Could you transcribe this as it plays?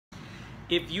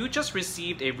If you just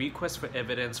received a request for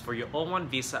evidence for your O1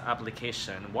 visa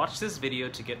application, watch this video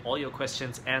to get all your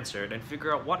questions answered and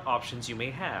figure out what options you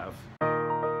may have.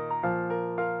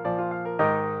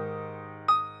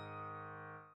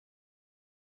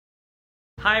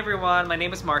 Hi everyone, my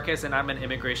name is Marcus and I'm an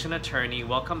immigration attorney.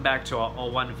 Welcome back to our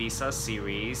O1 Visa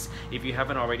series. If you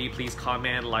haven't already, please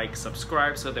comment, like,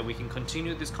 subscribe so that we can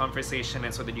continue this conversation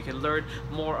and so that you can learn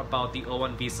more about the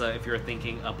O1 visa if you're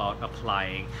thinking about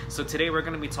applying. So today we're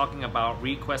going to be talking about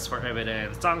requests for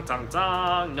evidence. Dong, dong,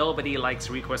 dong! Nobody likes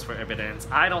requests for evidence.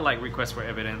 I don't like requests for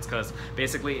evidence because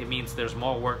basically it means there's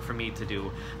more work for me to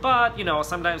do. But you know,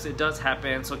 sometimes it does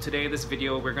happen. So today, this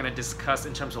video, we're going to discuss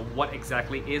in terms of what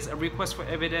exactly is a request for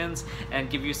evidence and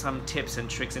give you some tips and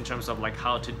tricks in terms of like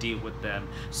how to deal with them.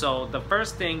 So the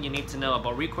first thing you need to know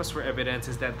about requests for evidence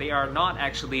is that they are not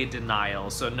actually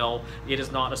denials. So no, it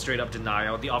is not a straight up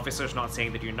denial. The officer is not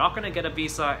saying that you're not going to get a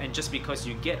visa, and just because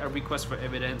you get a request for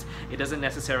evidence, it doesn't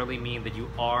necessarily mean that you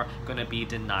are going to be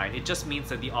denied. It just means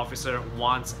that the officer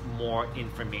wants more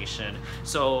information.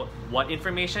 So what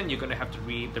information? You're going to have to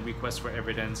read the request for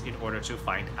evidence in order to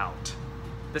find out.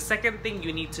 The second thing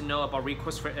you need to know about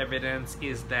requests for evidence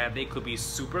is that they could be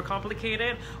super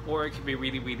complicated or it could be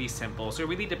really, really simple. So it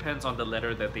really depends on the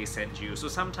letter that they send you. So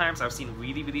sometimes I've seen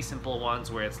really, really simple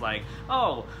ones where it's like,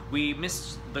 oh, we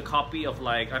missed the copy of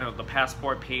like, I don't know, the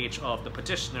passport page of the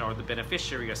petitioner or the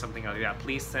beneficiary or something like that.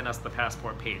 Please send us the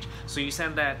passport page. So you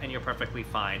send that and you're perfectly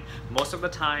fine. Most of the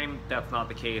time, that's not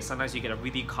the case. Sometimes you get a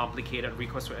really complicated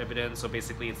request for evidence. So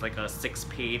basically it's like a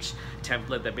 6-page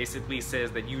template that basically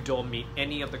says that you don't meet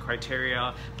any of the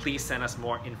criteria, please send us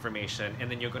more information, and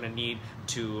then you're going to need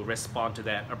to respond to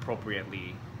that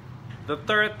appropriately. The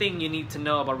third thing you need to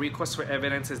know about requests for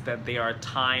evidence is that they are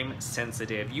time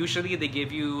sensitive. Usually they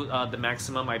give you the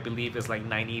maximum, I believe, is like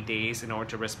 90 days in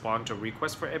order to respond to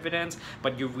requests for evidence,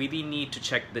 but you really need to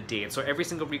check the date. So every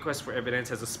single request for evidence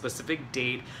has a specific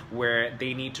date where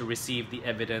they need to receive the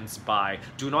evidence by.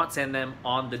 Do not send them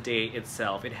on the day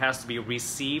itself. It has to be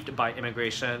received by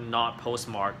immigration, not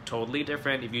postmarked. Totally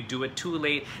different. If you do it too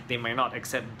late, they might not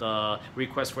accept the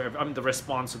request for the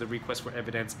response to the request for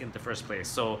evidence in the first place.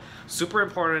 So super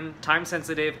important, time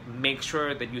sensitive, make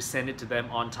sure that you send it to them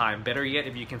on time. Better yet,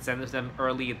 if you can send it to them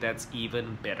early, that's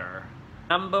even better.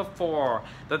 Number 4,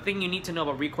 the thing you need to know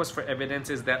about requests for evidence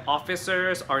is that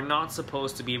officers are not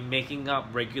supposed to be making up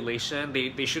regulation.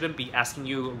 They shouldn't be asking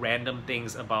you random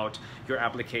things about your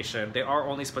application. There are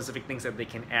only specific things that they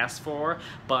can ask for,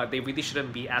 but they really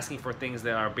shouldn't be asking for things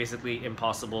that are basically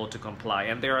impossible to comply.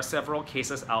 And there are several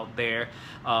cases out there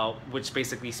which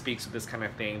basically speaks to this kind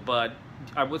of thing. But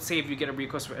I would say if you get a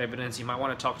request for evidence, you might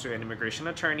want to talk to an immigration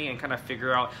attorney and kind of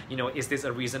figure out, you know, is this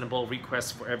a reasonable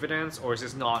request for evidence or is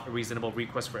this not a reasonable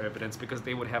request for evidence, because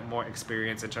they would have more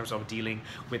experience in terms of dealing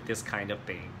with this kind of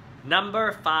thing.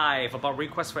 Number 5 about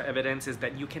requests for evidence is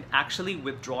that you can actually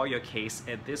withdraw your case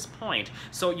at this point.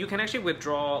 So you can actually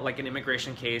withdraw like an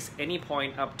immigration case any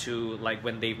point up to like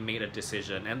when they've made a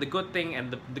decision. And the good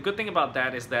thing about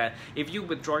that is that if you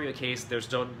withdraw your case,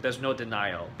 there's no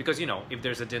denial, because you know, if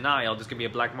there's a denial, there's gonna be a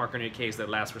black mark on your case that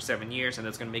lasts for 7 years, and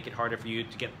that's gonna make it harder for you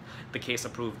to get the case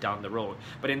approved down the road.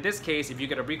 But in this case, if you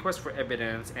get a request for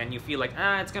evidence and you feel like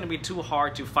it's gonna be too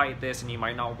hard to fight this and you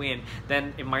might not win,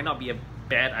 then it might not be a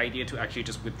bad idea to actually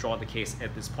just withdraw the case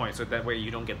at this point, so that way you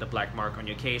don't get the black mark on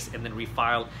your case and then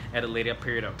refile at a later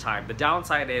period of time. The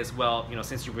downside is, well, you know,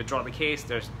 since you withdraw the case,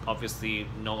 there's obviously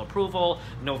no approval,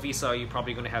 no visa, you're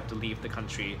probably going to have to leave the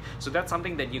country. So that's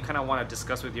something that you kind of want to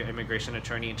discuss with your immigration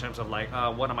attorney in terms of like,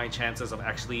 what are my chances of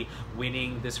actually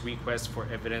winning this request for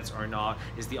evidence or not?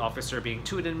 Is the officer being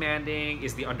too demanding?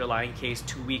 Is the underlying case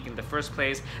too weak in the first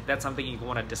place? That's something you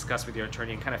want to discuss with your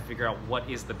attorney and kind of figure out what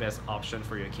is the best option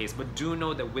for your case. But do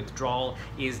know that withdrawal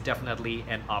is definitely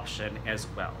an option as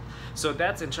well. So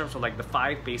that's in terms of like the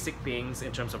 5 basic things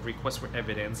in terms of requests for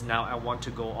evidence. Now I want to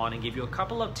go on and give you a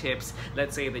couple of tips.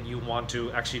 Let's say that you want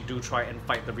to actually try and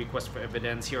fight the request for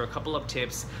evidence. Here are a couple of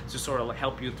tips to sort of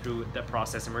help you through the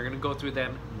process, and we're going to go through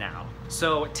them now.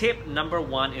 So tip number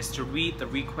 1 is to read the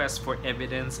request for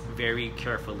evidence very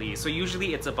carefully. So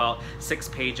usually it's about 6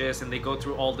 pages, and they go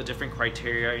through all the different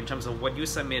criteria in terms of what you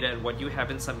submitted, what you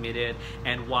haven't submitted,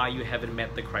 and why you haven't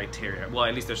met the criteria. Well,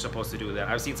 at least they're supposed to do that.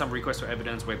 I've seen some requests for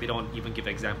evidence where they don't even give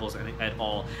examples at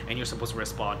all, and you're supposed to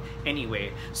respond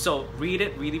anyway. So read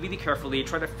it really, really carefully,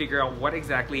 try to figure out what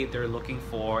exactly they're looking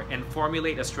for, and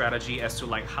formulate a strategy as to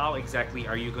like how exactly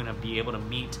are you going to be able to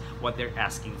meet what they're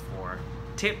asking for.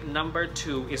 Tip number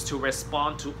 2 is to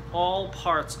respond to all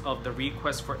parts of the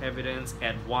request for evidence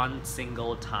at one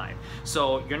single time.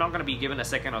 So you're not going to be given a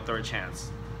second or third chance.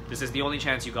 This is the only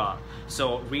chance you got.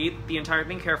 So read the entire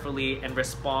thing carefully and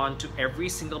respond to every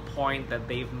single point that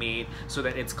they've made so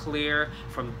that it's clear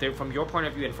from your point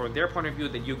of view and from their point of view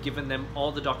that you've given them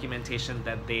all the documentation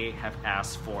that they have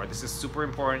asked for. This is super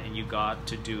important and you got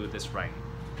to do this right.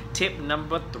 Tip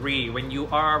number 3, when you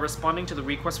are responding to the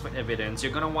request for evidence,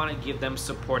 you're going to want to give them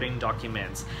supporting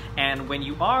documents. And when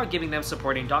you are giving them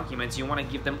supporting documents, you want to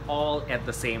give them all at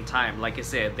the same time. Like I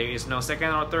said, there is no second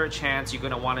or third chance. You're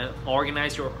going to want to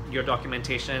organize your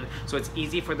documentation so it's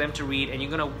easy for them to read, and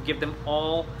you're going to give them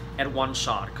all at one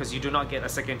shot because you do not get a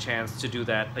second chance to do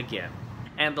that again.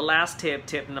 And the last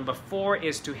tip number 4,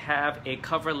 is to have a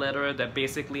cover letter that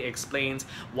basically explains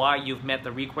why you've met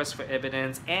the request for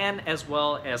evidence, and as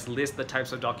well as list the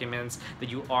types of documents that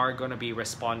you are going to be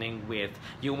responding with.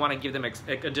 You want to give them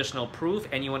additional proof,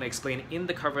 and you want to explain in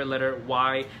the cover letter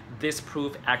why this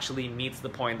proof actually meets the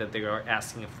point that they are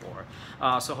asking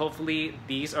for. So hopefully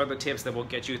these are the tips that will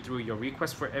get you through your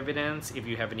request for evidence. If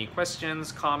you have any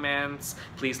questions, comments,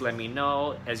 please let me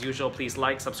know. As usual, please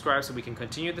like, subscribe so we can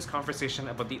continue this conversation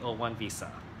about the O1 visa.